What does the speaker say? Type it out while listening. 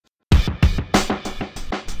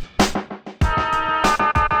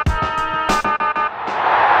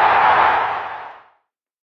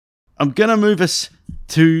I'm going to move us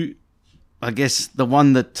to, I guess, the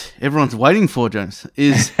one that everyone's waiting for, James,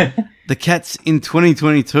 is the Cats in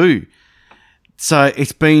 2022. So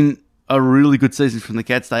it's been a really good season from the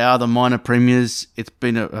Cats. They are the minor premiers. It's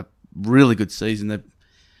been a really good season. They've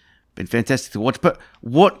been fantastic to watch. But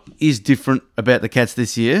what is different about the Cats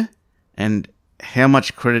this year, and how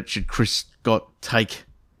much credit should Chris Scott take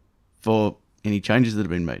for any changes that have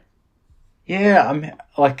been made? Yeah,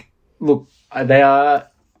 look, they are.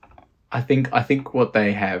 I think what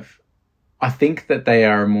they have. I think that they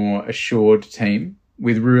are a more assured team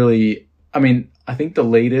with really. I mean, I think the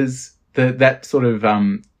leaders, that sort of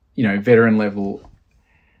veteran level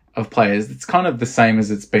of players, it's kind of the same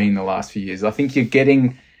as it's been the last few years. I think you're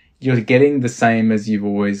getting the same as you've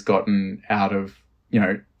always gotten out of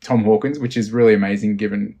Tom Hawkins, which is really amazing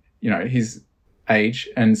given his age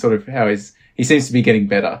and sort of how he seems to be getting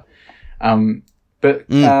better. But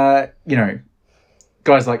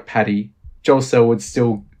guys like Paddy, Joel Selwood's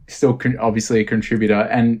still obviously a contributor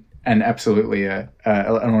and absolutely an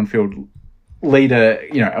on-field leader,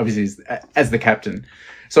 obviously as the captain.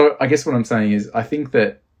 So I guess what I'm saying is I think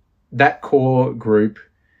that core group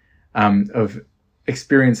of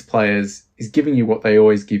experienced players is giving you what they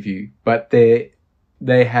always give you, but they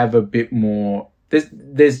have a bit more.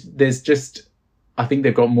 There's just, I think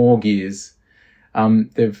they've got more gears.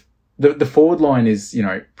 The forward line is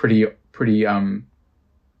pretty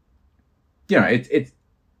it's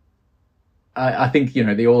I think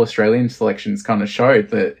the All Australian selections kind of showed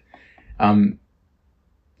that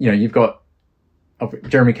you've got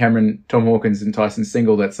Jeremy Cameron, Tom Hawkins, and Tyson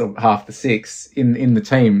Single. That's half the six in the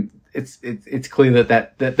team. It's clear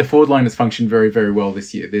that the forward line has functioned very, very well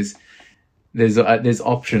this year. There's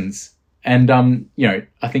options, and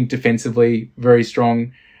I think defensively very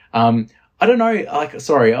strong. I don't know.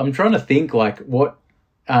 I'm trying to think what.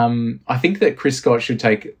 I think that Chris Scott should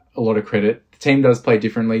take a lot of credit. The team does play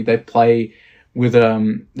differently. They play with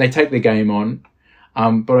they take the game on,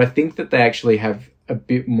 but I think that they actually have a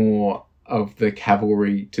bit more of the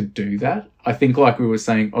cavalry to do that. I think, like we were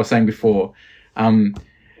saying before, I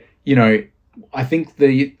think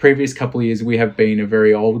the previous couple of years we have been a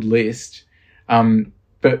very old list,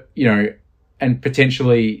 but and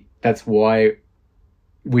potentially that's why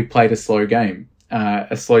we played a slow game,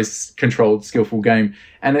 a slow, controlled, skillful game,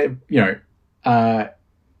 and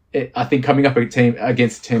I think coming up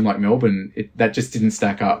against a team like Melbourne, that just didn't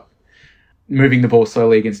stack up. Moving the ball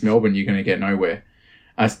slowly against Melbourne, you're going to get nowhere.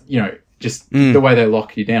 The way they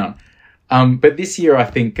lock you down. But this year, I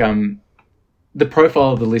think the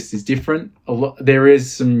profile of the list is different. There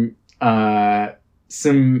is some. I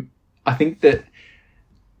think that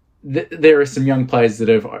there are some young players that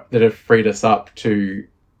have freed us up to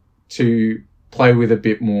play with a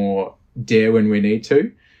bit more dare when we need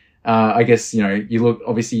to. I guess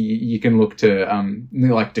you can look to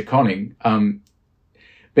like De Koning,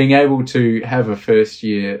 being able to have a first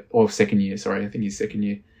year or second year. Sorry, I think he's second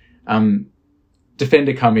year.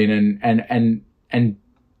 Defender come in and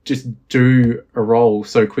just do a role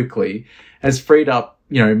so quickly has freed up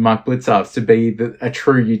Mark Blitzarves to be a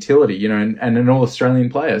true utility, and an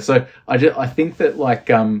All-Australian player. So I think that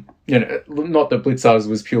not that Blitzarves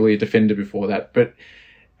was purely a defender before that, but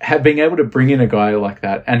being able to bring in a guy like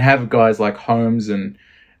that and have guys like Holmes and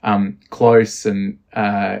Close and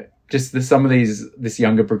some of this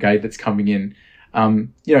younger brigade that's coming in,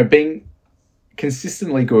 being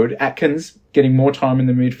consistently good. Atkins getting more time in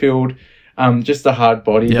the midfield, just a hard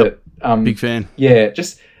body. Yep. Big fan. Yeah,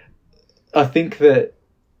 I think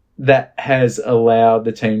that has allowed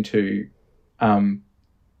the team to,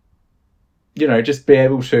 just be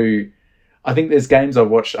able to. I think there's games I've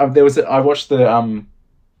watched. I watched the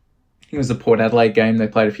it was the Port Adelaide game they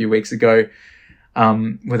played a few weeks ago,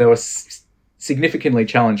 where they were significantly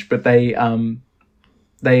challenged, but they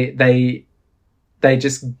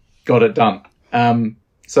just got it done.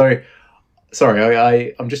 So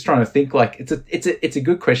sorry, I'm just trying to think. It's a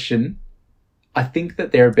good question. I think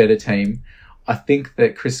that they're a better team. I think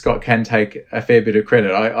that Chris Scott can take a fair bit of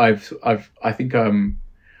credit. I think I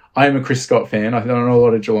am a Chris Scott fan. I know a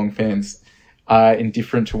lot of Geelong fans are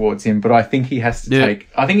indifferent towards him, but I think he has to take.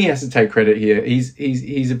 I think he has to take credit here.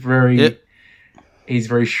 He's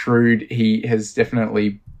very shrewd. He has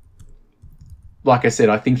definitely, like I said,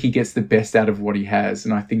 I think he gets the best out of what he has,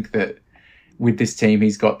 and I think that with this team,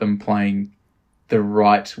 he's got them playing the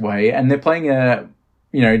right way, and they're playing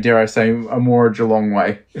dare I say, a more Geelong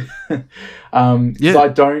way. So I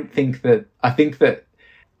don't think that. I think that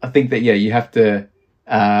you have to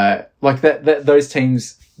those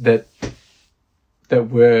teams that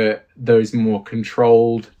were those more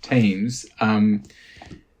controlled teams.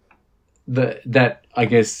 that I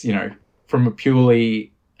guess, from a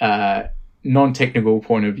purely non-technical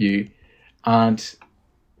point of view, aren't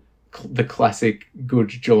the classic good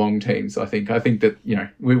Geelong teams. I think that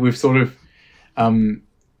we've sort of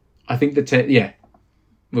I think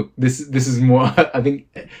look, this is more. I think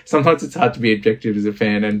sometimes it's hard to be objective as a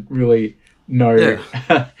fan and really know,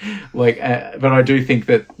 but I do think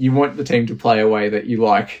that you want the team to play a way that you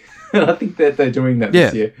like. I think that they're doing that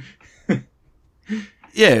this year.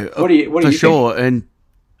 Yeah, what do you for sure. think?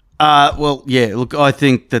 And look, I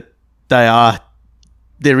think that they are.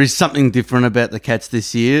 There is something different about the Cats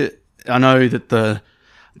this year. I know that the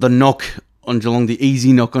knock on Geelong, the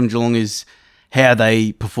easy knock on Geelong, is how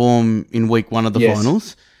they perform in week one of the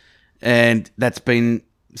finals. And that's been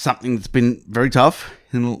something that's been very tough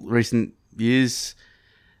in recent years.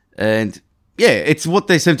 And it's what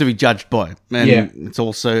they seem to be judged by. And it's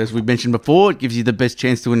also, as we mentioned before, it gives you the best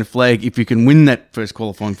chance to win a flag if you can win that first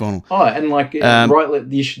qualifying final. Oh, and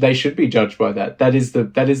they should be judged by that. That is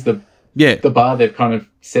the bar they've kind of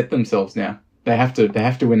set themselves now. They have to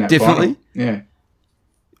win that Definitely. final. Yeah.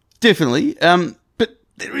 Definitely. But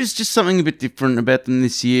there is just something a bit different about them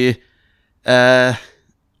this year. The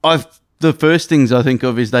first things I think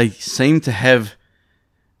of is they seem to have.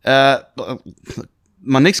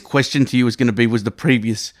 My next question to you was the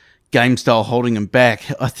previous game style holding them back?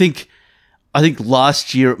 I think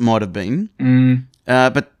last year it might have been,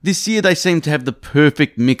 but this year they seem to have the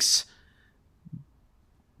perfect mix.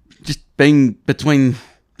 Just being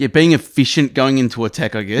being efficient going into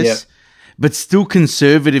attack, I guess. But still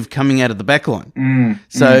conservative coming out of the back line.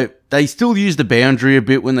 So they still use the boundary a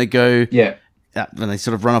bit when they go. When they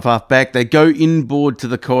sort of run off half back, they go inboard to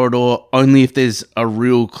the corridor only if there's a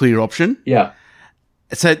real clear option.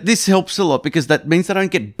 So this helps a lot because that means they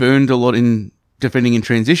don't get burned a lot in defending in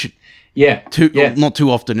transition. Not too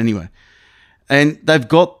often anyway. And they've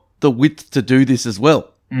got the width to do this as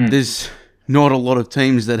well. There's not a lot of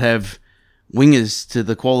teams that have wingers to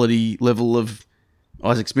the quality level of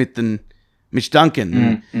Isaac Smith and Mitch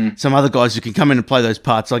Duncan and some other guys who can come in and play those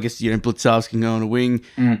parts. I guess, Blitzarves can go on a wing,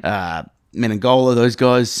 Menengola, those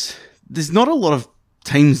guys. There's not a lot of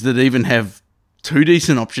teams that even have two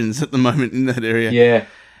decent options at the moment in that area.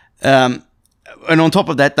 And on top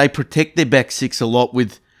of that, they protect their back six a lot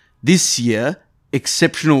with, this year,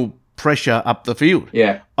 exceptional pressure up the field.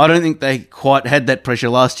 I don't think they quite had that pressure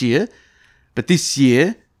last year, but this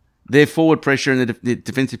year, their forward pressure and the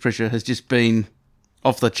defensive pressure has just been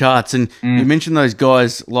off the charts. And you mentioned those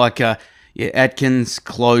guys like Atkins,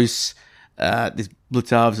 Close, there's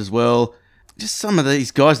Blitzarves as well. Just some of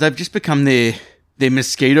these guys, they've just become their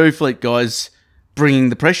mosquito fleet guys bringing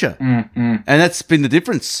the pressure. And that's been the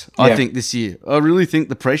difference, I think, this year. I really think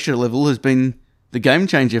the pressure level has been the game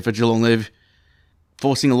changer for Geelong. They're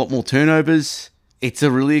forcing a lot more turnovers. It's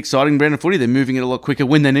a really exciting brand of footy. They're moving it a lot quicker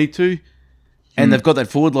when they need to. And they've got that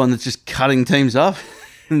forward line that's just cutting teams up.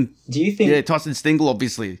 Do you think... Tyson Stengel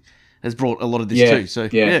obviously has brought a lot of this too. So,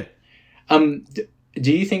 do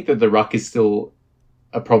you think that the ruck is still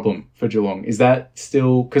a problem for Geelong? Is that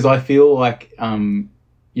still... Because I feel like,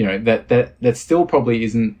 that still probably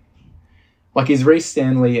isn't... Like, is Reece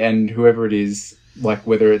Stanley and whoever it is, like,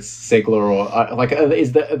 whether it's Segler or...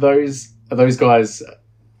 Are those guys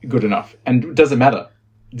good enough? And does it matter?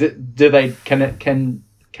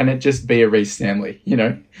 Can it just be a Reece Stanley,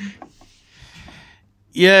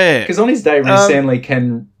 Yeah. Because on his day, Reece Stanley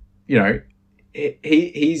can,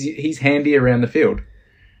 he's handy around the field.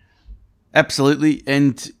 Absolutely.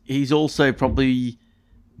 And he's also probably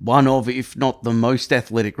one of, if not the most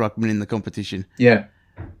athletic ruckman in the competition.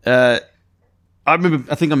 I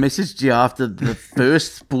think I messaged you after the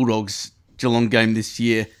first Bulldogs Geelong game this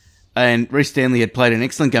year, and Reece Stanley had played an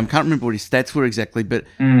excellent game. Can't remember what his stats were exactly, but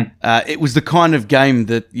it was the kind of game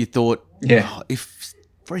that you thought, if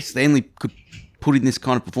Reece Stanley could put in this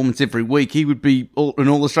kind of performance every week, he would be an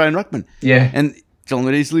All-Australian ruckman. And Geelong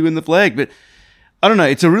would easily win the flag. But I don't know.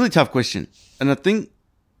 It's a really tough question. And I think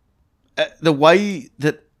the way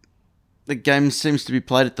that the game seems to be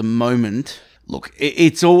played at the moment, look,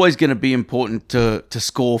 it's always going to be important to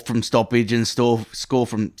score from stoppage and score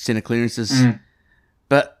from centre clearances.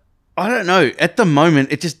 But I don't know. At the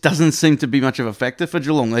moment, it just doesn't seem to be much of a factor for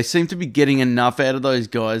Geelong. They seem to be getting enough out of those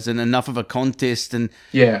guys and enough of a contest and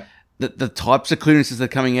the types of clearances that are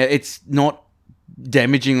coming out. It's not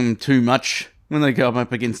damaging them too much when they go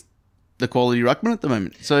up against the quality ruckman at the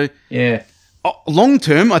moment. So, long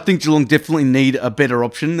term, I think Geelong definitely need a better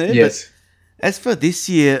option there. But as for this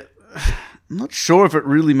year, I'm not sure if it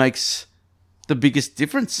really makes the biggest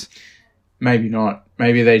difference. Maybe not.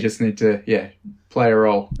 Maybe they just need to, play a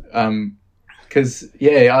role. Because,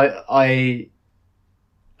 I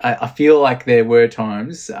I feel like there were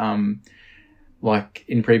times, like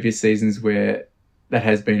in previous seasons where that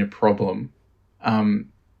has been a problem.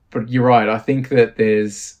 But you're right. I think that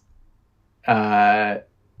there's, I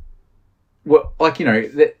think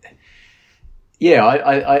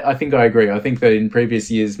I agree. I think that in previous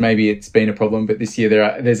years maybe it's been a problem, but this year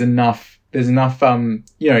there's enough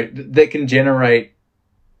that can generate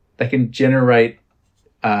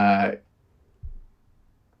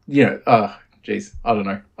I don't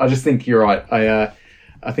know. I just think you're right.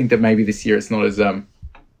 I think that maybe this year it's not as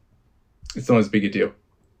big a deal.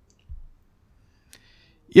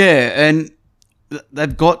 Yeah, and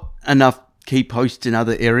they've got enough key posts in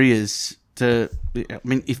other areas to. I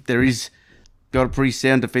mean, if there is got a pretty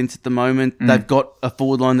sound defense at the moment, they've got a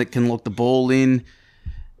forward line that can lock the ball in.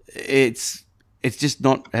 It's just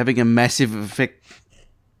not having a massive effect.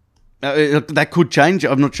 That could change.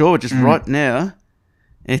 I'm not sure. Just right now,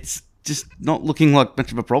 it's just not looking like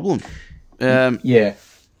much of a problem. Yeah.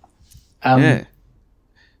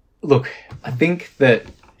 Look, I think that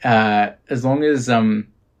as long as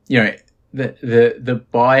the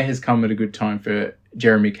bye has come at a good time for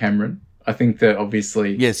Jeremy Cameron. I think that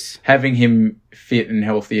obviously having him fit and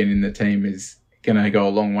healthy and in the team is going to go a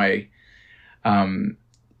long way, to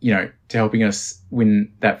helping us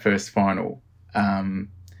win that first final.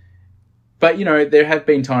 But, there have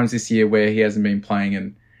been times this year where he hasn't been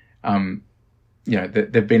playing and,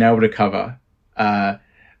 they've been able to cover.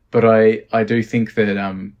 But I do think that,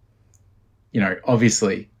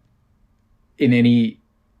 obviously in any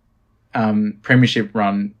premiership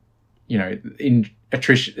run,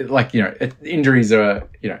 injuries are,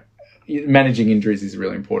 managing injuries is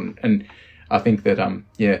really important. And I think that,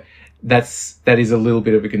 that is a little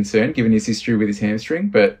bit of a concern given his history with his hamstring,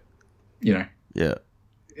 but,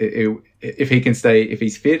 if he can stay, if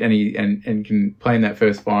he's fit and he can play in that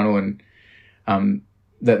first final, and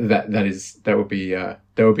that would be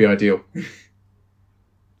ideal.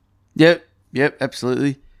 Yep,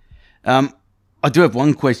 absolutely. I do have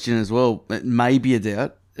one question as well. It may be a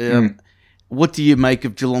doubt. What do you make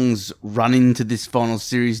of Geelong's run into this final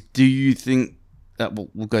series? Do you think that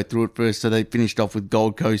we'll go through it first? So they finished off with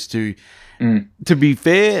Gold Coast, who, to be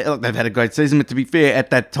fair, they've had a great season, but to be fair, at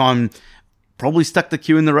that time, probably stuck the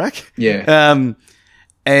queue in the rack. Yeah.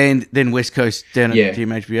 And then West Coast down at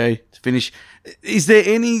GMHBA to finish. Is there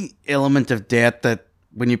any element of doubt that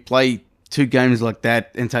when you play two games like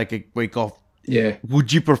that and take a week off,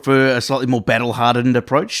 would you prefer a slightly more battle-hardened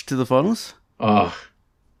approach to the finals? Oh,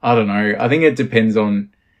 I don't know. I think it depends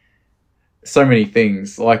on so many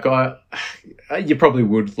things. Like you probably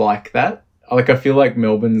would like that. Like I feel like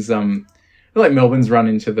Melbourne's run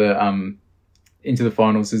into the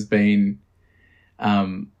finals has been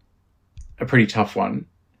a pretty tough one.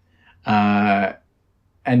 And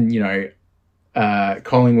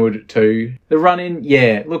Collingwood too. The run in,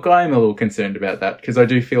 look, I am a little concerned about that because I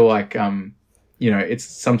do feel like it's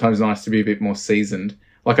sometimes nice to be a bit more seasoned.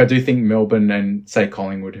 Like I do think Melbourne and say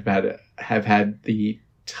Collingwood have had the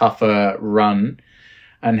tougher run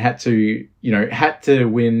and had to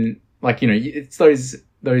win. Like it's those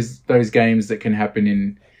games that can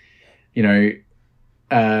happen in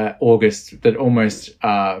August that almost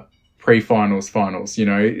are pre-finals finals.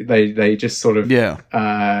 They just sort of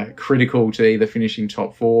critical to either finishing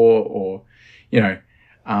top four or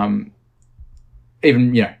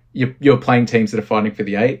even you're playing teams that are fighting for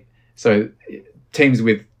the 8. So teams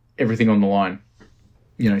with everything on the line.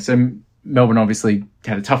 So Melbourne obviously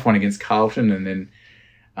had a tough one against Carlton and then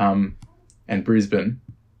and Brisbane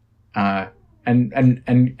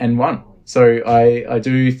and won. So I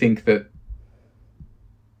do think that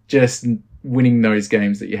just winning those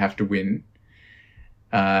games that you have to win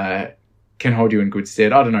can hold you in good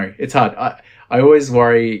stead. I don't know. It's hard. I always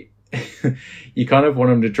worry. You kind of want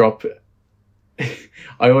them to drop.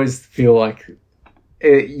 I always feel like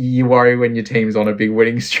you worry when your team's on a big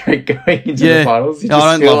winning streak going into the finals.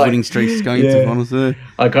 I don't love winning streaks going into the finals.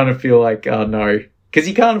 I kind of feel like, oh no, because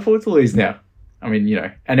you can't afford to lose now. I mean,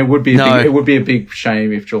 and it would be a big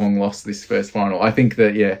shame if Geelong lost this first final. I think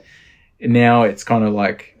that now it's kind of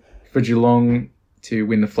like for Geelong to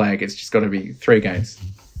win the flag, it's just got to be 3 games.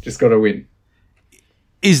 Just got to win.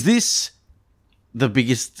 Is this the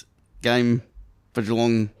biggest game for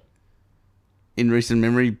Geelong in recent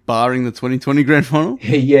memory, barring the 2020 grand final?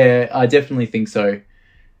 Yeah, I definitely think so.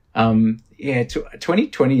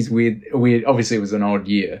 2020 is weird. Obviously, it was an odd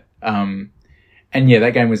year. And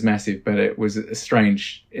that game was massive, but it was a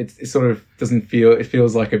strange. It sort of doesn't feel. It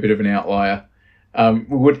feels like a bit of an outlier.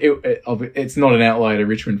 It's not an outlier to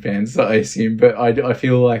Richmond fans, I assume, but I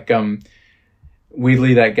feel like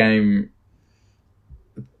weirdly that game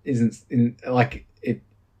isn't in like it.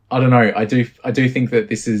 I don't know. I do think that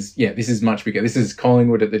this is much bigger. This is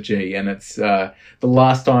Collingwood at the G, and it's the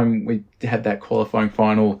last time we had that qualifying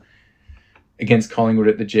final against Collingwood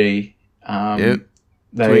at the G.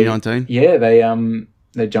 2019. Yeah, they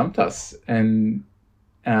jumped us, and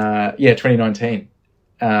 2019.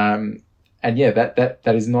 And yeah,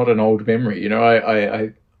 that is not an old memory. You know,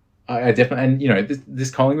 I definitely, and you know,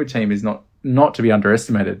 this Collingwood team is not to be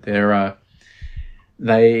underestimated. They are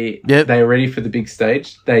ready for the big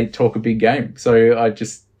stage. They talk a big game. So I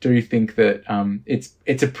just do think that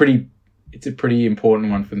it's a pretty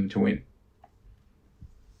important one for them to win.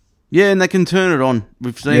 Yeah, and they can turn it on.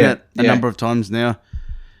 We've seen it a number of times now.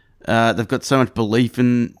 They've got so much belief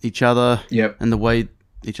in each other and the way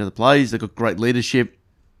each other plays. They've got great leadership.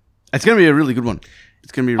 It's going to be a really good one.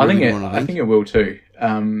 It's going to be a really good one, I think it will too. I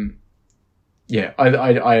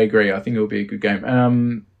agree. I think it will be a good game.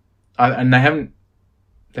 And they haven't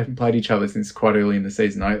played each other since quite early in the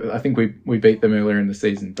season. I think we beat them earlier in the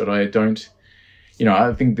season, but I don't. You know,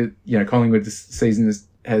 I think that Collingwood this season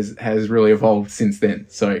has really evolved since then.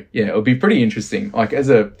 So yeah, it'll be pretty interesting. Like I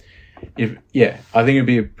think it'd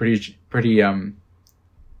be a pretty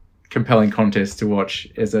compelling contest to watch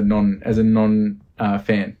as a non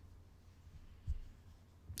fan.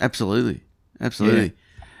 Absolutely. Yeah.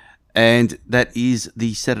 And that is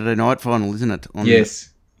the Saturday night final, isn't it?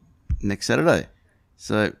 Yes. Next Saturday.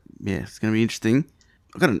 So yeah, it's going to be interesting.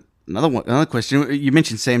 I've got another question. You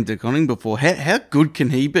mentioned Sam De Koning before. How good can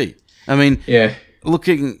he be? I mean,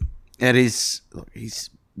 looking at he's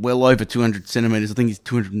well over 200 centimeters. I think he's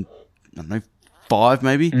 205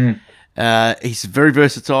 maybe. He's very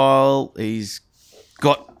versatile. He's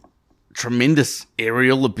got tremendous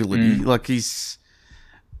aerial ability. Like he's,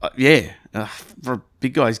 for a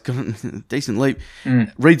big guy, he's got a decent leap.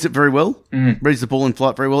 Reads it very well. Reads the ball in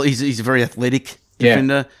flight very well. He's a very athletic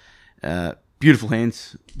defender. Beautiful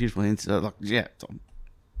hands.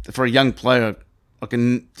 For a young player, I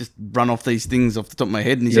can just run off these things off the top of my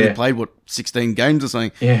head, and he's only played 16 games or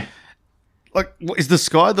something. Yeah. Like, is the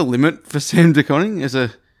sky the limit for Sam De Koning as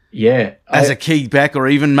a key back, or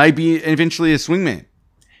even maybe eventually a swingman?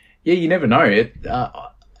 Yeah, you never know.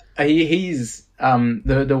 He's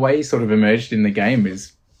the way he sort of emerged in the game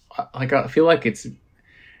is like, I feel like it's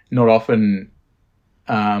not often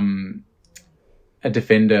a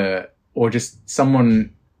defender or just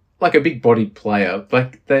someone like a big bodied player.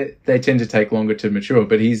 Like they tend to take longer to mature,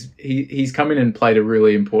 but he's come in and played a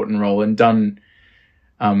really important role and done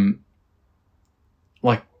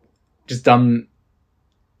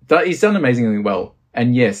he's done amazingly well.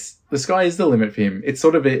 And yes, the sky is the limit for him. It's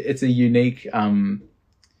sort of it's a unique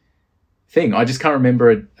thing. I just can't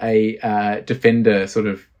remember a defender sort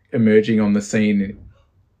of emerging on the scene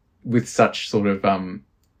with such sort of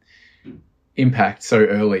impact so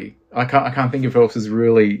early. I can't think of who else has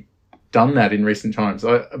really done that in recent times.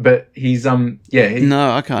 But he's no,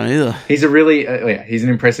 I can't either. He's a really he's an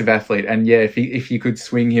impressive athlete, and if you could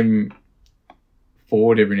swing him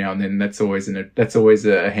forward every now and then, that's always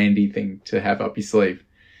a handy thing to have up your sleeve.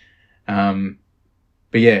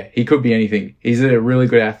 But yeah, he could be anything. He's a really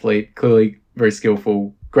good athlete, clearly very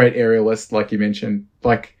skillful, great aerialist, like you mentioned.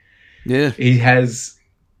 Like, yeah, he has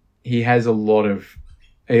a lot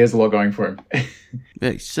going for him.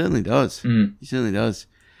 Yeah, he certainly does. He certainly does.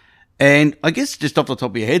 And I guess just off the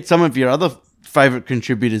top of your head, some of your other favourite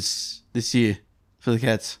contributors this year for the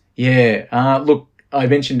Cats. Yeah, look, I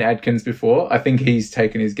mentioned Adkins before. I think he's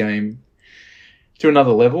taken his game to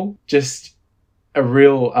another level. Just a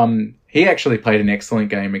real. He actually played an excellent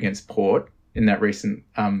game against Port in that recent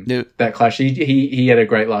that clash. He had a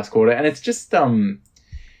great last quarter, and it's just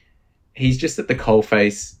he's just at the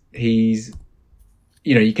coalface. He's,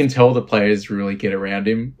 you can tell the players really get around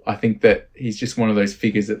him. I think that he's just one of those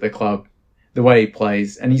figures at the club, the way he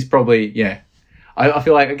plays, and he's probably I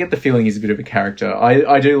feel like I get the feeling he's a bit of a character. I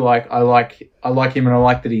like him, and I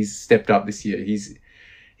like that he's stepped up this year. He's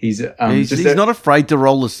not afraid to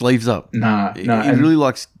roll the sleeves up. Nah. He really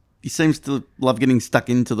likes. He seems to love getting stuck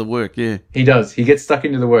into the work. Yeah, he does. He gets stuck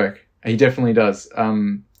into the work. He definitely does.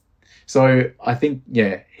 So I think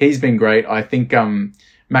he's been great. I think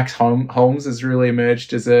Max Holmes has really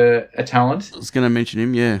emerged as a talent. I was going to mention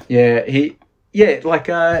him. Yeah.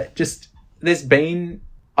 Yeah. Just there's been,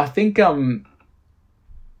 I think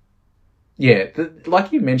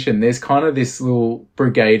like you mentioned, there's kind of this little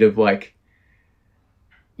brigade of like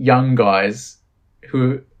young guys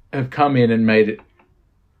who have come in and made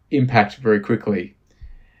impact very quickly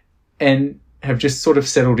and have just sort of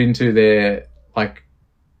settled into their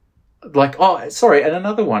and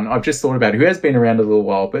another one I've just thought about who has been around a little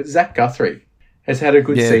while, but Zach Guthrie has had a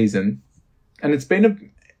good season, and it's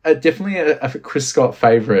been definitely a Chris Scott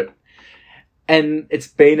favourite. And it's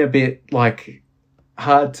been a bit, like,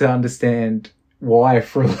 hard to understand why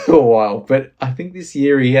for a little while. But I think this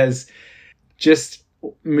year he has just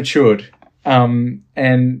matured and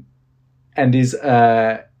is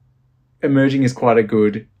emerging as quite a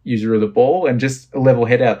good user of the ball and just a level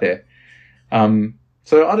head out there.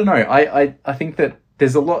 So I don't know. I think that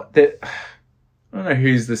there's a lot that I don't know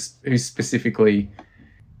who's specifically.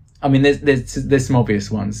 I mean, there's some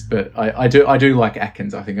obvious ones, but I do like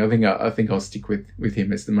Atkins. I think I'll stick with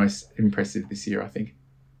him as the most impressive this year. I think.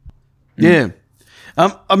 Yeah,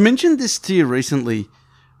 I mentioned this to you recently.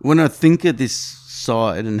 When I think of this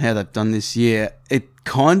side and how they've done this year, it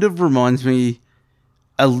kind of reminds me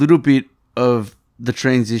a little bit of the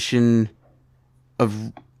transition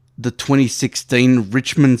of the 2016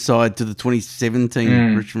 Richmond side to the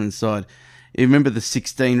 2017 Richmond side. You remember the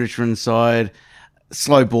 16 Richmond side,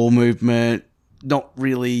 slow ball movement, not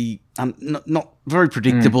really, not very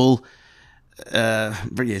predictable.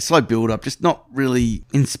 Slow build up, just not really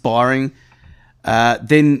inspiring.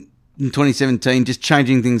 Then in 2017, just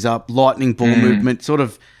changing things up, lightning ball movement, sort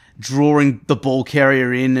of drawing the ball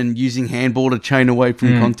carrier in and using handball to chain away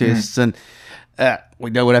from contests. And we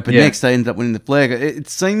know what happened next. They ended up winning the flag. It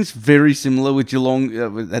seems very similar with Geelong.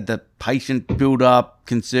 Had the patient build up,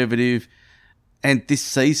 conservative. And this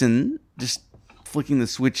season, just flicking the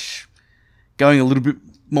switch, going a little bit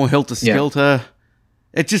more helter-skelter.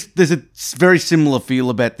 It just, there's a very similar feel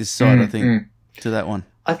about this side, I think, to that one.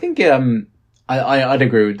 I think I'd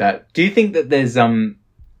agree with that. Do you think that there's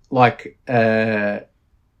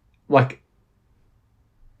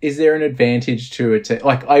is there an advantage to a team?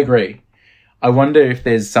 Like, I agree. I wonder if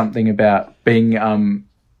there's something about being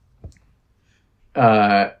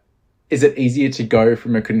is it easier to go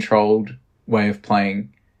from a controlled way of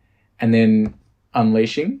playing and then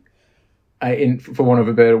unleashing, for want of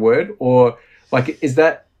a better word, or like is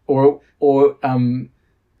that or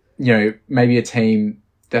maybe a team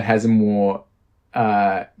that has a more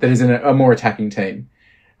that is a more attacking team.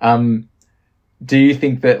 Do you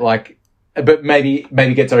think that but maybe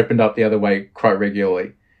gets opened up the other way quite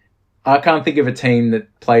regularly? I can't think of a team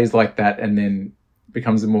that plays like that and then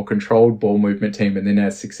becomes a more controlled ball movement team and then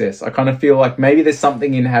has success. I kind of feel like maybe there's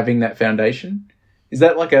something in having that foundation. Is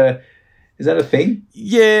that a thing?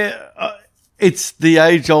 Yeah, it's the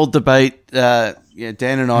age-old debate. Dan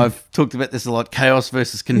and I have talked about this a lot. Chaos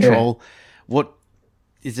versus control. Yeah. What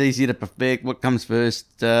is easier to perfect? What comes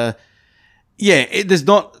first? There's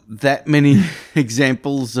not that many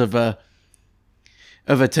examples of a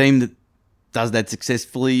team that does that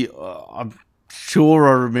successfully. I'm sure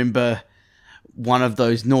I remember one of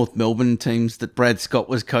those North Melbourne teams that Brad Scott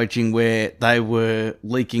was coaching where they were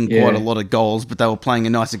leaking quite a lot of goals, but they were playing a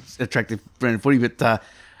nice, attractive brand of footy. But I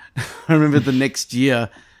remember the next year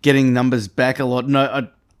getting numbers back a lot. No,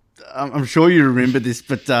 I'm sure you remember this,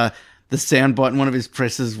 but the soundbite in one of his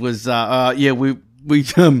presses was, we've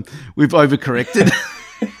overcorrected.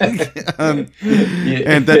 And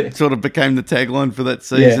that sort of became the tagline for that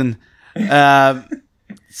season.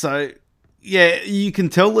 You can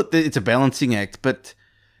tell that it's a balancing act, but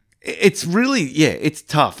it's really, it's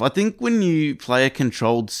tough. I think when you play a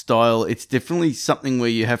controlled style, it's definitely something where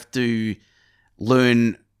you have to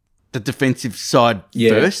learn the defensive side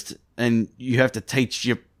first, and you have to teach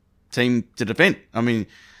your team to defend. I mean,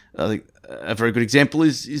 I think a very good example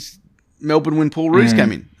is Melbourne when Paul Roos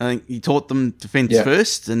came in. I think he taught them defence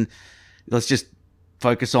first, and let's just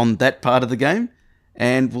focus on that part of the game,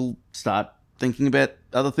 and we'll start thinking about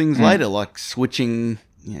other things later, like switching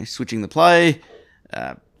the play,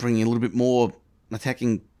 bringing a little bit more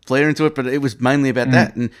attacking flair into it. But it was mainly about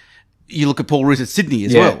that. And you look at Paul Roos at Sydney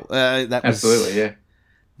as well. That was absolutely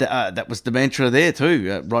that was the mantra there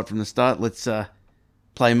too, right from the start. Let's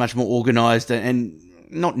play much more organised and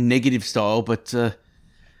not negative style, but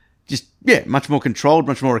much more controlled,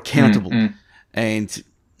 much more accountable, and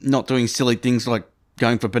not doing silly things like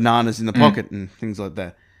going for bananas in the pocket and things like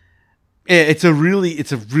that. Yeah, it's a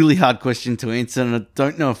really hard question to answer, and I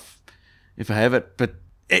don't know if I have it, but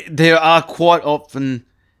there are quite often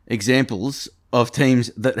examples of teams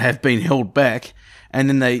that have been held back, and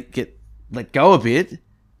then they get let go a bit,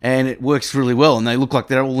 and it works really well, and they look like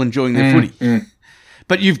they're all enjoying their footy.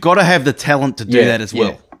 But you've got to have the talent to do that as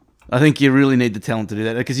well. I think you really need the talent to do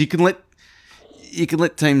that, because you can let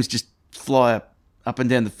teams just fly up and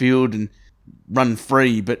down the field and run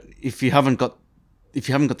free, but if you haven't got the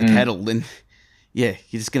cattle, then you're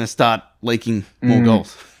just going to start leaking more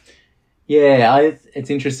goals. Yeah, it's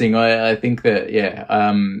interesting. I think that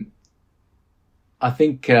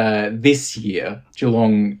this year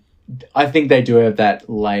Geelong, I think they do have that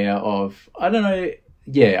layer of, I don't know,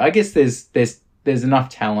 I guess there's enough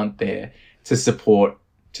talent there to support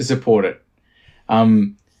it.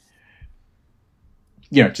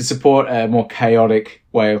 To support a more chaotic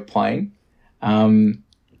way of playing.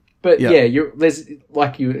 But there's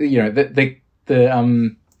like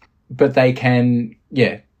but they can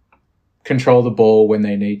control the ball when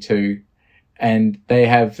they need to, and they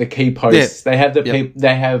have the key posts. They have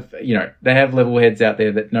they have level heads out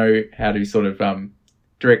there that know how to sort of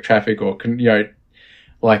direct traffic or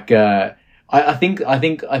I think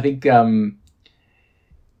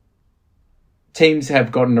teams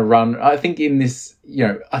have gotten a run. I think in this,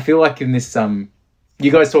 I feel like in this,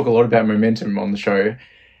 you guys talk a lot about momentum on the show,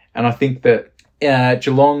 and I think that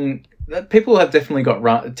Geelong, people have definitely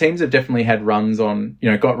teams have definitely had runs on,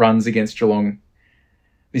 got runs against Geelong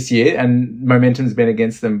this year, and momentum's been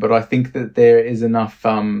against them. But I think that there is enough,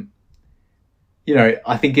 I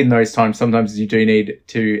think in those times, sometimes you do need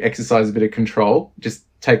to exercise a bit of control, just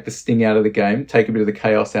take the sting out of the game, take a bit of the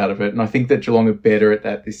chaos out of it. And I think that Geelong are better at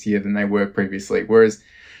that this year than they were previously. Whereas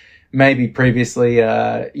maybe previously,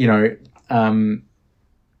 they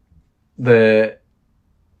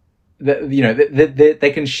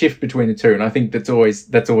can shift between the two. And I think that's always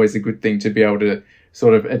a good thing, to be able to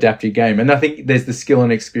sort of adapt your game. And I think there's the skill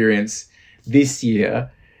and experience this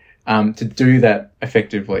year, to do that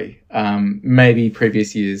effectively. Maybe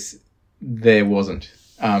previous years there wasn't.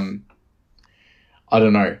 I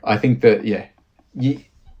don't know. I think that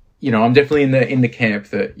I'm definitely in the camp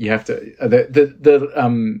that you have to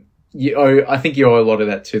I think you owe a lot of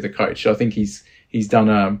that to the coach. I think he's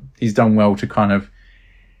done well to kind of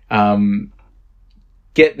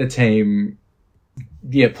get the team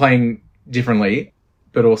playing differently,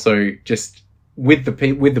 but also just with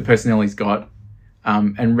the personnel he's got,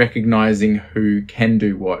 and recognizing who can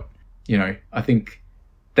do what. I think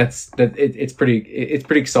it's pretty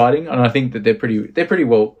exciting, and I think that they're pretty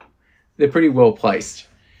well placed.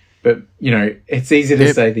 But it's easy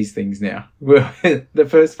to say these things now. Well, the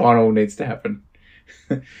first final needs to happen.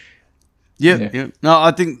 Yeah. No,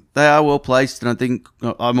 I think they are well placed, and I think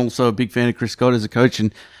I'm also a big fan of Chris Scott as a coach,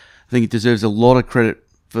 and I think he deserves a lot of credit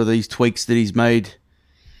for these tweaks that he's made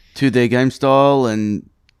to their game style and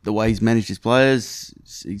the way he's managed his players.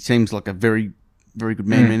 He seems like a very, very good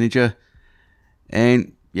manager,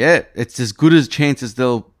 and it's as good a chance as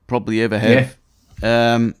they'll probably ever have.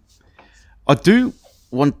 I want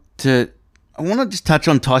to just touch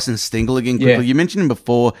on Tyson Stengel again quickly. Yeah. You mentioned him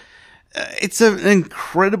before. It's an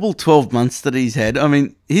incredible 12 months that he's had. I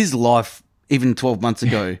mean, his life, even 12 months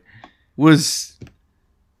ago, was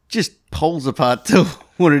just poles apart to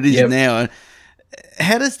what it is now.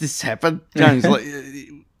 How does this happen, James? Like,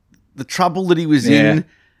 the trouble that he was in,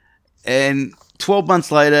 and 12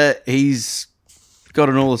 months later, he's got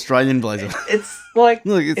an All-Australian blazer. It's like,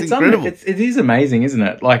 it's incredible. It is amazing, isn't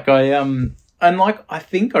it? Like, I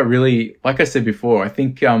think I really, like I said before, I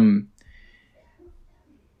think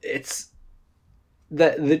it's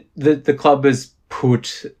that the club has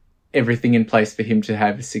put everything in place for him to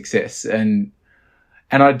have success, and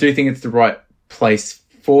I do think it's the right place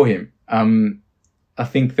for him. I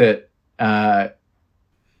think that I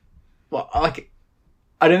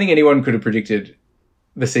don't think anyone could have predicted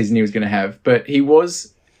the season he was going to have, but he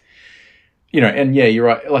was, and you're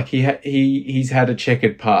right. Like he's had a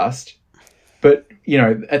checkered past, but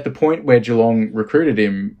at the point where Geelong recruited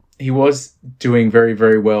him, he was doing very,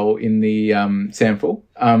 very well in the SANFL.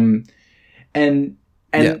 And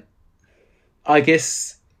I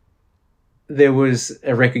guess there was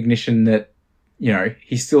a recognition that,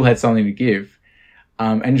 he still had something to give.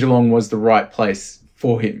 And Geelong was the right place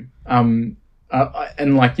for him. I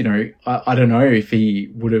don't know if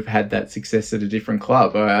he would have had that success at a different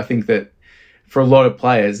club. I think that for a lot of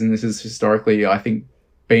players, and this is historically, I think,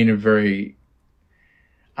 been a very...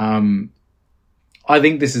 I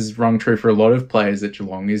think this is rung true for a lot of players at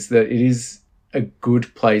Geelong, is that it is a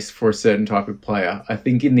good place for a certain type of player. I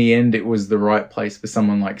think in the end, it was the right place for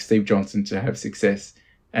someone like Steve Johnson to have success.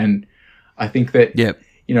 And I think that,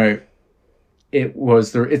 it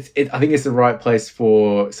was I think it's the right place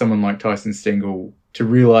for someone like Tyson Stengel to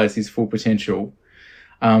realise his full potential.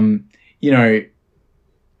 I don't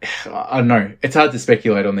know. It's hard to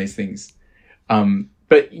speculate on these things.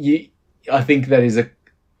 But I think that is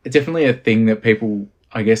definitely a thing that people,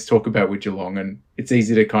 I guess, talk about with Geelong, and it's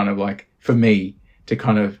easy to kind of for me to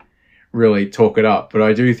kind of really talk it up. But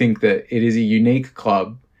I do think that it is a unique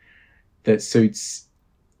club that suits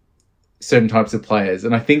certain types of players.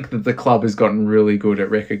 And I think that the club has gotten really good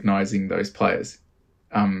at recognising those players.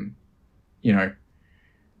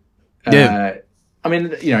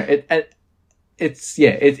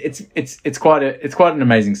 it's quite an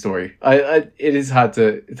amazing story. It's hard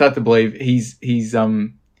to believe I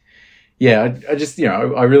just,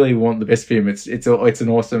 I really want the best for him. It's an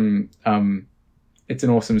awesome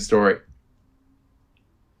story.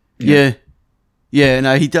 Yeah.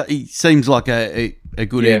 No, he seems like a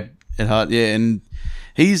good egg at heart. Yeah, and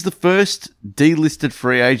he's the first delisted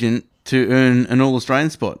free agent to earn an All-Australian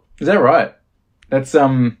spot. Is that right? That's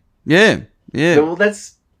Yeah. Well,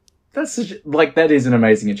 that is an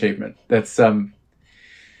amazing achievement. That's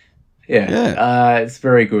it's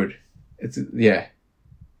very good. It's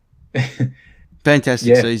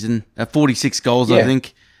fantastic season. 46 goals, I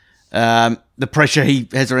think. The pressure he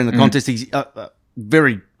has around the contest, he's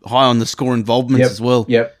very high on the score involvements as well.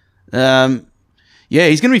 Yep.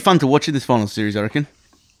 He's going to be fun to watch in this final series, I reckon.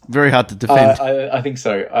 Very hard to defend. I think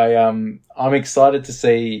so. I'm excited to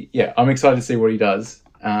see. Yeah, I'm excited to see what he does.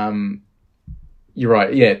 You're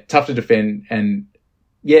right. Yeah, tough to defend, and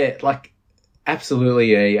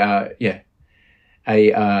absolutely a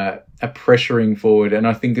pressuring forward. And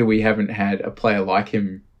I think that we haven't had a player like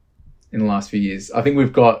him in the last few years. I think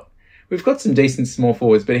we've got some decent small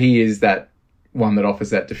forwards, but he is that one that offers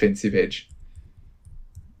that defensive edge.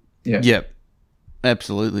 Yeah. Yep.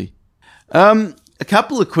 Absolutely. A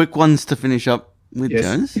couple of quick ones to finish up with,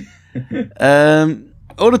 Jones. I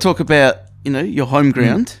want to talk about, your home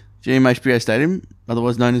ground, GMHBA Stadium,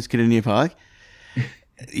 otherwise known as Kardinia Park.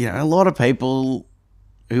 A lot of people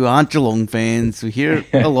who aren't Geelong fans, we hear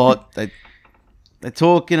a lot. They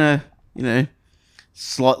talk in a,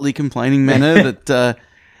 slightly complaining manner that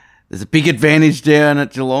there's a big advantage down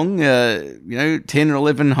at Geelong. 10 or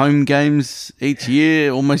 11 home games each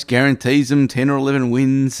year almost guarantees them 10 or 11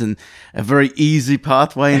 wins and a very easy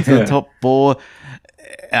pathway into the top four.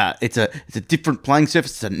 It's a different playing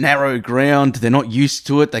surface. It's a narrow ground. They're not used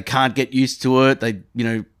to it. They can't get used to it. The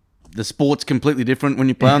sport's completely different when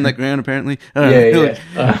you play on that ground, apparently. What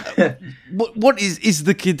is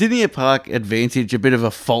the Kardinia Park advantage a bit of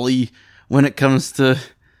a folly when it comes to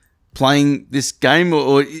playing this game,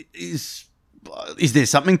 or is there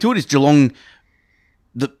something to it? Is Geelong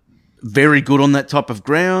very good on that type of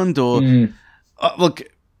ground? Or look,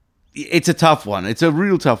 it's a tough one. It's a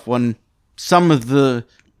real tough one. Some of the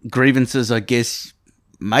grievances, I guess,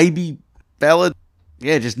 may be valid.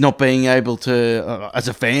 Yeah, just not being able to, as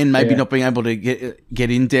a fan, maybe not being able to get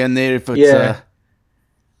in down there if it's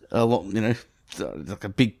a lot, like a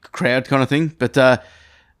big crowd kind of thing. But I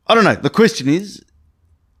don't know. The question is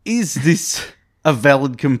this a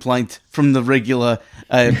valid complaint from the regular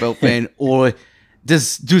AFL fan, or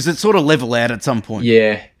does it sort of level out at some point?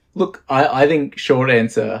 Yeah. Look, I think short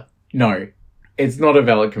answer, no. It's not a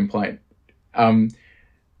valid complaint.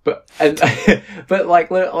 But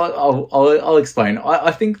like, I'll explain.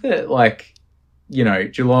 I think that, like,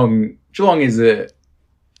 Geelong is it's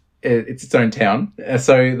its own town,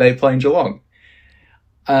 so they play in Geelong.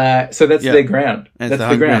 So that's their ground. That's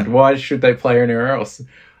the ground. Why should they play anywhere else?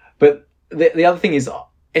 But the other thing is,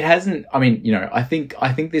 it hasn't. I mean, I think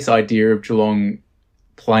this idea of Geelong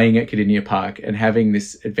playing at Kardinia Park and having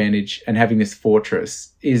this advantage and having this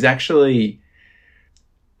fortress is actually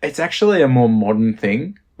a more modern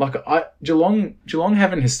thing. Like, Geelong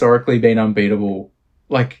haven't historically been unbeatable.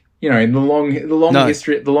 Like, in the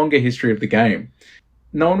longer history of the game,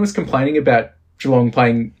 no one was complaining about Geelong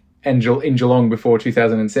playing in Geelong before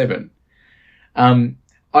 2007. I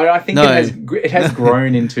think it has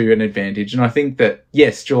grown into an advantage, and I think that,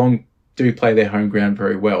 yes, Geelong do play their home ground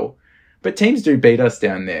very well, but teams do beat us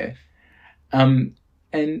down there. And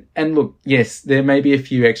look, yes, there may be a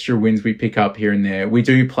few extra wins we pick up here and there. We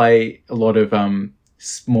do play a lot of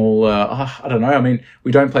smaller. I don't know. I mean,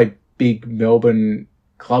 we don't play big Melbourne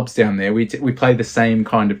clubs down there. We play the same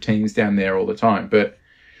kind of teams down there all the time. But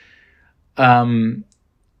I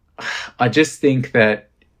just think that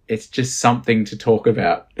it's just something to talk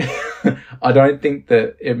about. I don't think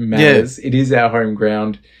that it matters. Yeah. It is our home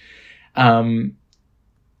ground. And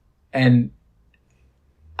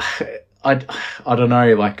I don't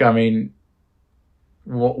know. Like, I mean,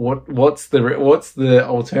 what's the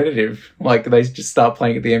alternative? Like, they just start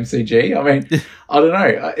playing at the MCG? I mean, I don't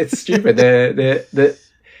know. It's stupid. They're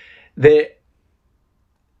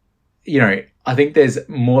I think there's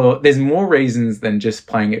more reasons than just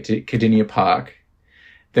playing at Kardinia Park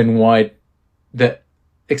that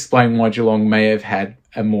explain why Geelong may have had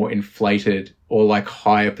a more inflated or like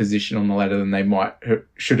higher position on the ladder than they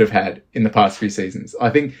should have had in the past few seasons. I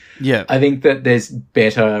think that there's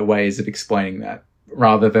better ways of explaining that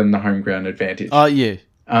rather than the home ground advantage.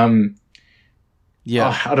 Yeah. I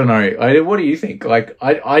don't know. What do you think? Like,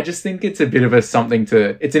 I just think it's a bit of it's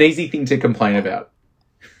an easy thing to complain about.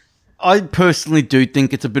 I personally do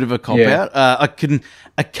think it's a bit of a cop-out. I can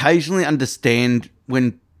occasionally understand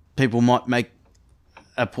when people might make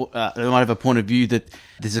they might have a point of view that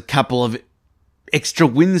there's a couple of extra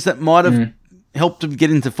wins that might have helped them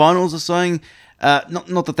get into finals or something.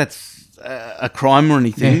 Not that that's a crime or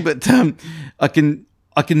anything, but I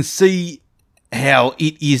can see how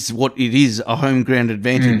it is what it is, a home ground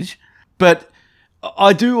advantage. But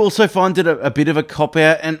I do also find it a bit of a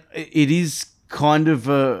cop-out, and it is kind of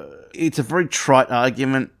it's a very trite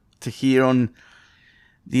argument to hear on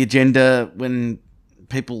the agenda when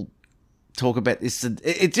people talk about this.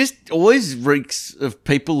 It just always reeks of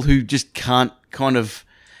people who just can't kind of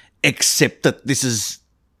accept that this is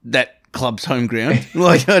that club's home ground.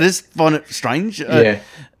 Like, I just find it strange.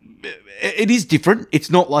 It is different. It's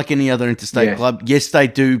not like any other interstate club. Yes, they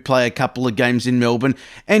do play a couple of games in Melbourne.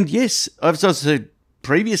 And yes, I've also said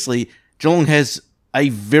previously, Geelong has a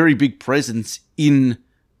very big presence in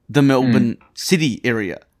the Melbourne city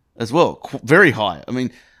area as well. Very high. I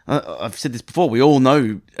mean, I've said this before. We all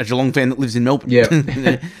know a Geelong fan that lives in Melbourne. Yeah.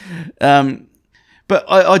 But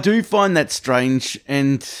I do find that strange,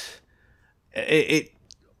 and it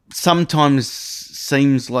sometimes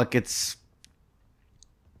seems like it's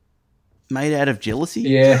made out of jealousy.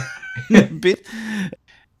 Yeah. A bit.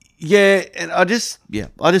 Yeah, and I just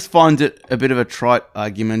find it a bit of a trite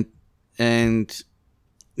argument, and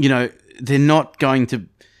they're not going to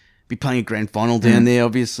be playing a grand final down there,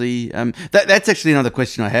 obviously. That's actually another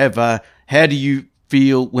question I have. How do you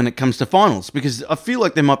feel when it comes to finals? Because I feel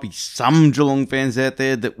like there might be some Geelong fans out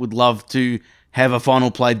there that would love to have a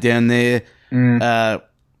final played down there,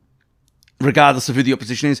 regardless of who the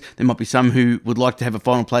opposition is. There might be some who would like to have a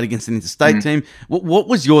final played against an interstate team. What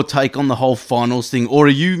was your take on the whole finals thing, or are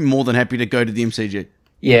you more than happy to go to the MCG?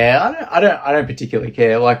 Yeah, I don't particularly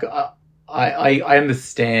care. Like, I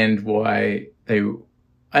understand why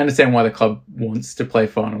I understand why the club wants to play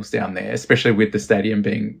finals down there, especially with the stadium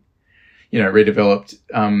being, redeveloped.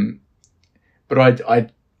 But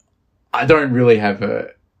I don't really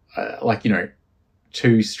have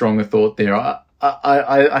too strong a thought there.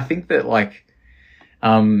 I think that, like,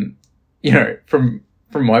 from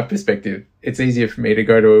my perspective, it's easier for me to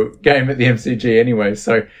go to a game at the MCG anyway.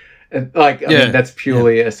 So, I mean, that's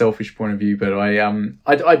purely a selfish point of view. But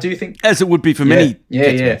I do think, as it would be for many.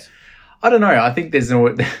 Yeah. I don't know. I think there's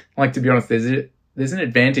no, like, to be honest, there's an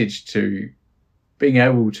advantage to being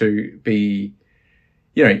able to be,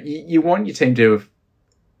 you want your team to have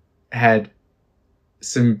had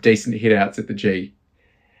some decent hit outs at the G,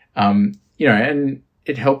 and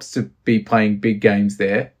it helps to be playing big games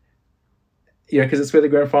there, because it's where the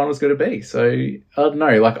grand final's got to be. So I don't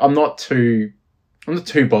know. Like, I'm not too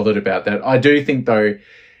bothered about that. I do think, though,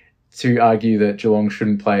 to argue that Geelong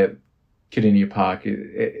shouldn't play at Kardinia Park,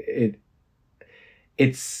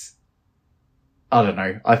 it's, I don't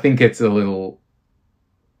know. I think it's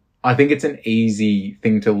an easy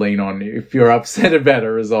thing to lean on if you're upset about a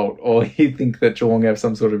result or you think that Geelong have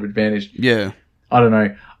some sort of advantage. Yeah. I don't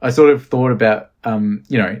know. I sort of thought about,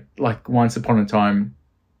 like, once upon a time,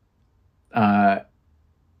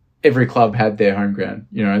 every club had their home ground,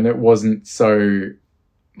 and it wasn't so,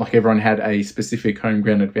 like, everyone had a specific home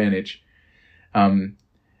ground advantage. And,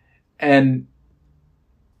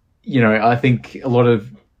 I think a lot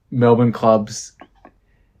of Melbourne clubs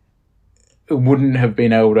wouldn't have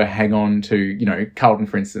been able to hang on to, Carlton,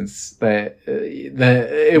 for instance.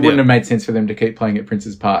 It wouldn't have made sense for them to keep playing at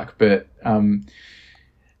Princes Park. But,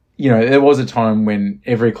 there was a time when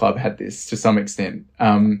every club had this to some extent.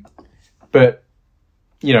 But,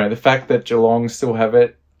 the fact that Geelong still have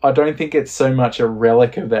it, I don't think it's so much a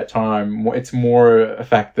relic of that time. It's more a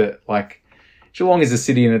fact that, like, Geelong is a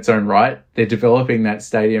city in its own right. They're developing that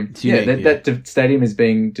stadium. That stadium is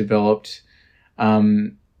being developed,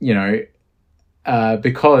 because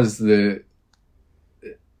the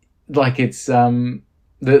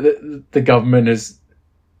government is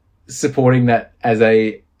supporting that as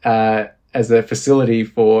a facility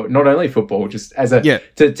for not only football, just as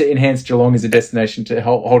to enhance Geelong as a destination to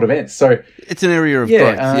hold events. So it's an area of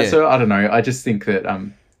growth. So I don't know. I just think that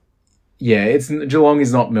Geelong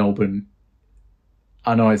is not Melbourne.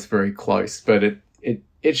 I know it's very close, but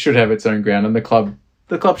it should have its own ground, and the club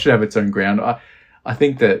should have its own ground. I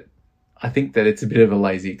think that it's a bit of a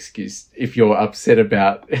lazy excuse if you're upset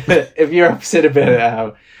about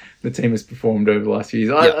how the team has performed over the last few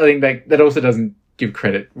years. I think that also doesn't give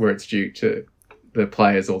credit where it's due to the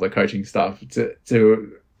players or the coaching staff to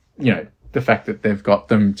the fact that they've got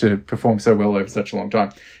them to perform so well over such a long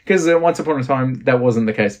time. Because once upon a time, that wasn't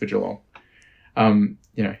the case for Geelong.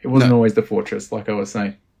 It wasn't always the fortress, like I was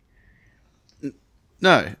saying.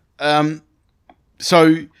 No.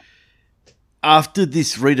 So after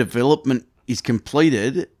this redevelopment is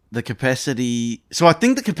completed, the capacity... So I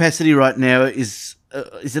think the capacity right now is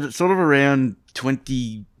it sort of around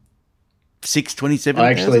 26, 27?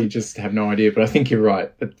 I actually just have no idea, but I think you're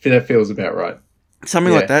right. That feels about right.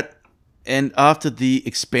 Something like that. And after the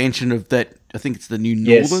expansion of that, I think it's the new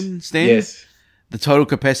Northern stand. Yes. The total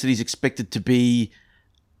capacity is expected to be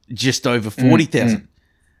just over 40,000.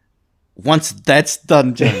 Once that's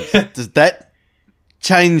done, James, does that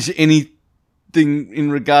change anything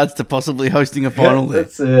in regards to possibly hosting a final there?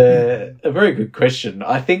 That's a very good question.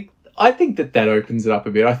 I think that opens it up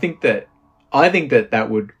a bit. I think that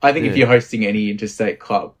would. I think if you're hosting any interstate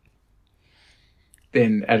club,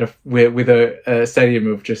 then with a stadium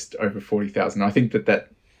of just over 40,000, I think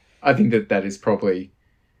that is probably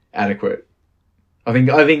adequate. I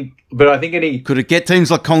think any... Could it get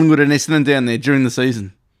teams like Collingwood and Essendon down there during the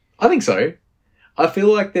season? I think so. I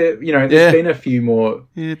feel like there's been a few more...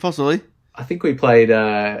 Yeah, possibly. I think we played...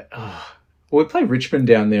 we played Richmond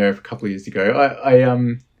down there a couple of years ago.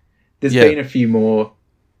 There's been a few more...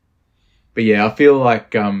 But yeah, I feel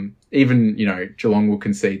like even, Geelong will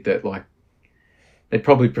concede that, like, they'd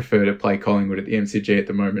probably prefer to play Collingwood at the MCG at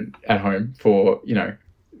the moment at home for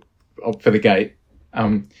the gate.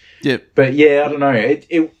 But yeah, I don't know.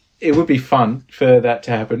 It would be fun for that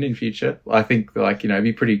to happen in future. I think it'd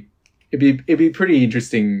be pretty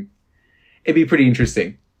interesting. It'd be pretty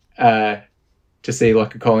interesting to see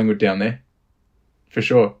like a Collingwood down there for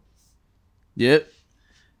sure. Yep.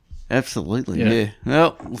 Absolutely. Yeah.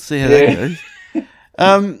 Well, we'll see how that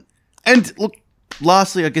goes. And look,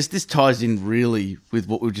 lastly, I guess this ties in really with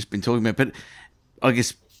what we've just been talking about, but I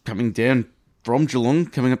guess coming down from Geelong,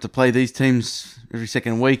 coming up to play these teams every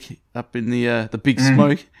second week up in the big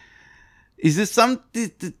smoke. Is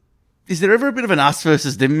there ever a bit of an us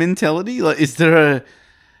versus them mentality? Like, is there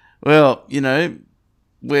we're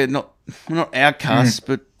not outcasts,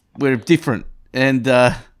 but we're different, and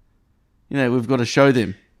we've got to show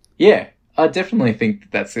them. Yeah, I definitely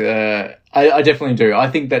think that's. I definitely do.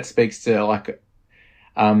 I think that speaks to like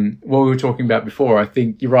what we were talking about before. I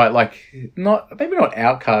think you're right. Like, maybe not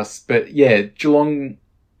outcasts, but yeah, Geelong.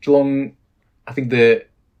 I think the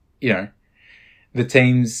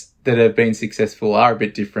teams that have been successful are a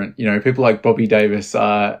bit different. People like Bobby Davis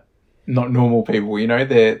are not normal people.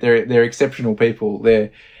 They're exceptional people.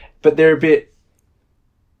 They're a bit.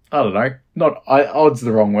 I don't know. Not odd's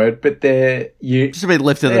the wrong word, but just a bit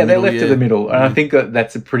left of the middle. They're left of the middle, and I think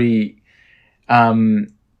that's a pretty.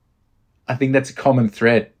 I think that's a common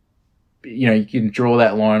thread. You can draw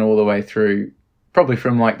that line all the way through, probably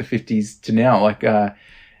from like the 50s to now. Like, I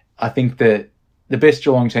think that the best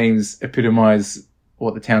Geelong teams epitomise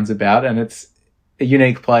what the town's about, and it's a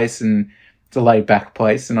unique place and it's a laid back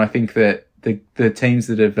place. And I think that the teams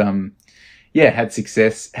that have, had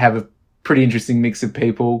success have a pretty interesting mix of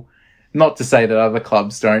people. Not to say that other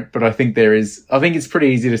clubs don't, but I think it's pretty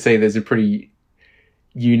easy to see there's a pretty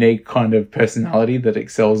unique kind of personality that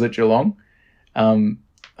excels at Geelong. I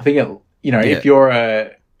think if you're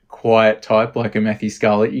a quiet type like a Matthew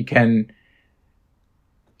Scarlett, you can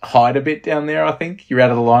hide a bit down there. I think you're out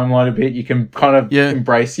of the limelight a bit. You can kind of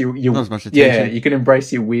embrace your not as much attention. You can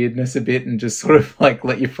embrace your weirdness a bit and just sort of like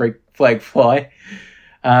let your flag fly.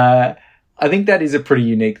 I think that is a pretty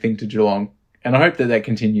unique thing to Geelong, and I hope that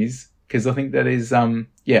continues, because I think that is I don't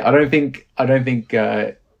think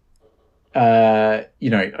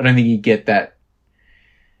you get that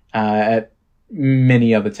at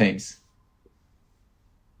many other teams.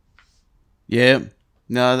 Yeah.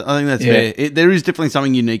 No, I think that's fair. There is definitely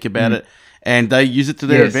something unique about it, and they use it to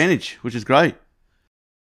their advantage, which is great.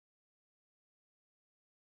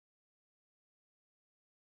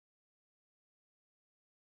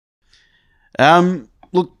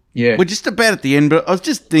 Look, we're just about at the end, but I was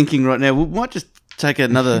just thinking right now, we might just take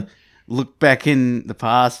another look back in the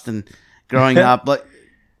past and growing up. Like,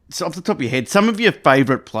 so off the top of your head, some of your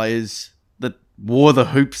favourite players that wore the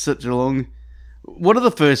hoops at Geelong, what are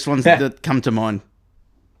the first ones that come to mind?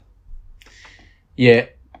 Yeah.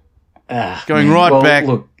 Going back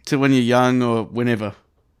to when you're young or whenever.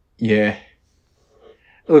 Yeah.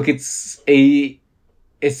 Look, it's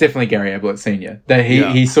definitely Gary Ablett Senior. That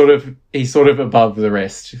he's sort of above the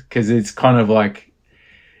rest, because it's kind of like,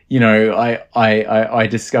 I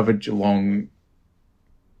discovered Geelong.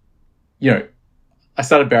 I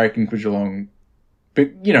started barracking for Geelong,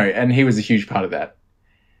 but and he was a huge part of that,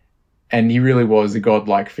 and he really was a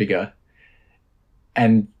godlike figure.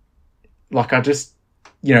 And like, I just,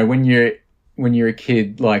 when you're a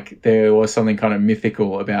kid, like, there was something kind of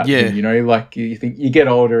mythical about him. Like, you think you get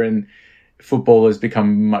older and footballers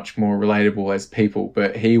become much more relatable as people,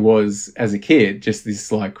 but he was, as a kid, just this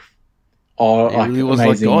like or He really was like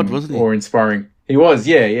amazing God, wasn't he? or inspiring. He was,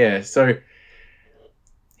 yeah. So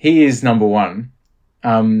he is number one.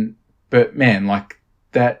 But man, like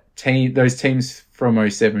that team, those teams from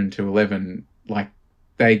 07 to 11, like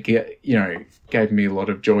they gave me a lot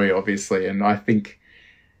of joy, obviously. And I think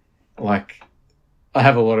like I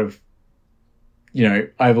have a lot of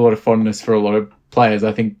fondness for a lot of players.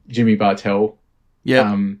 I think Jimmy Bartell,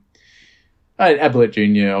 Ablett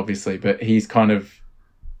Jr. obviously, but he's kind of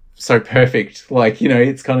so perfect. Like,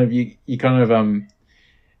 it's kind of, you kind of,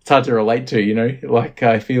 it's hard to relate to, like,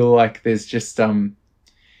 I feel like there's just, and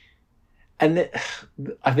I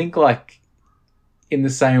think like in the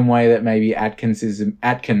same way that maybe Atkins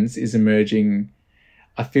is emerging,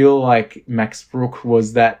 I feel like Max Brook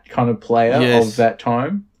was that kind of player of that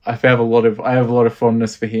time. I have a lot of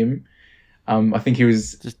fondness for him. I think he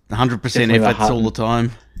was just 100% efforts all the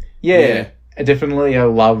time. Yeah, definitely a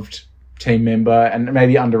loved team member and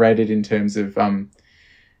maybe underrated in terms of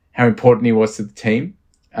how important he was to the team.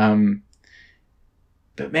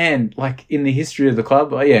 But man, like in the history of the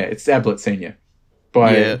club, it's Ablett Senior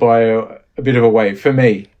by a bit of a way for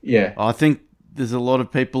me. Yeah, I think there's a lot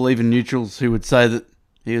of people, even neutrals, who would say that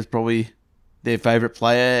he was probably their favourite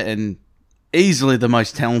player and easily the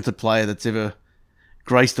most talented player that's ever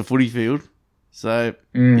graced a footy field. So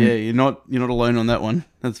you're not alone on that one.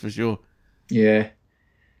 That's for sure. Yeah,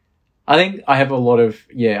 I think I have a lot of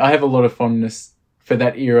fondness for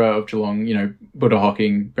that era of Geelong. Buddha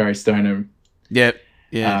Hocking, Barry Stoneham. Yep.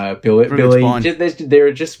 Yeah. Billy. There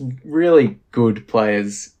are just really good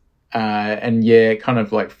players, and kind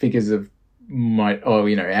of like figures of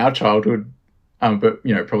our childhood, but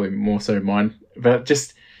probably more so mine. But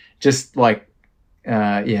just like,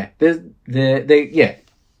 they're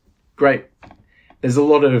great. There's a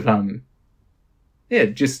lot of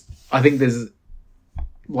I think there's,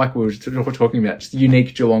 like we were talking about, just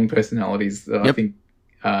unique Geelong personalities that I think,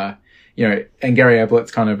 and Gary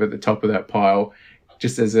Ablett's kind of at the top of that pile,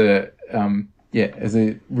 just as a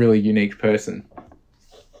really unique person.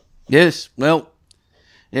 Yes, well,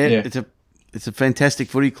 it's a fantastic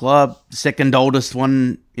footy club, second oldest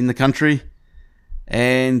one in the country,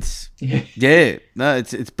 and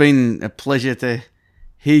it's been a pleasure to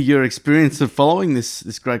hear your experience of following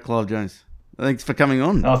this great club, Jones. Thanks for coming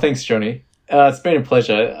on. Oh, thanks, Johnny. It's been a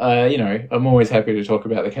pleasure. I'm always happy to talk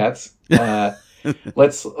about the Cats.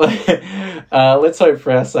 Let's hope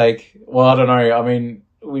for our sake. Well, I don't know. I mean,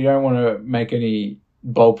 we don't want to make any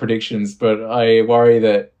bold predictions, but I worry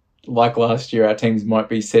that, like last year, our teams might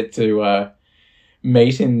be set to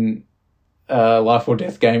meet in a life or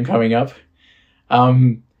death game coming up.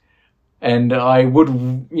 And I would,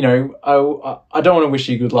 I don't want to wish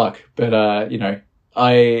you good luck, but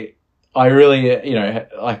I really,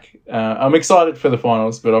 I'm excited for the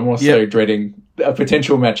finals, but I'm also dreading a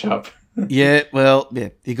potential matchup. You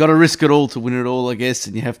got to risk it all to win it all, I guess,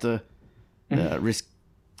 and you have to risk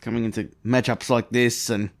coming into matchups like this.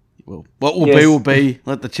 And what will be will be.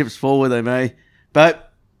 Let the chips fall where they may.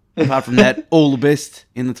 But apart from that, all the best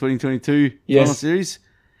in the 2022 final series.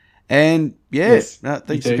 And thanks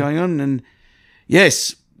for going on. And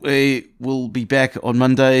yes, we will be back on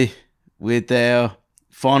Monday with our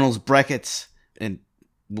finals brackets, and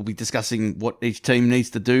we'll be discussing what each team needs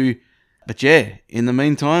to do. But in the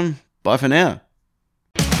meantime, bye for now.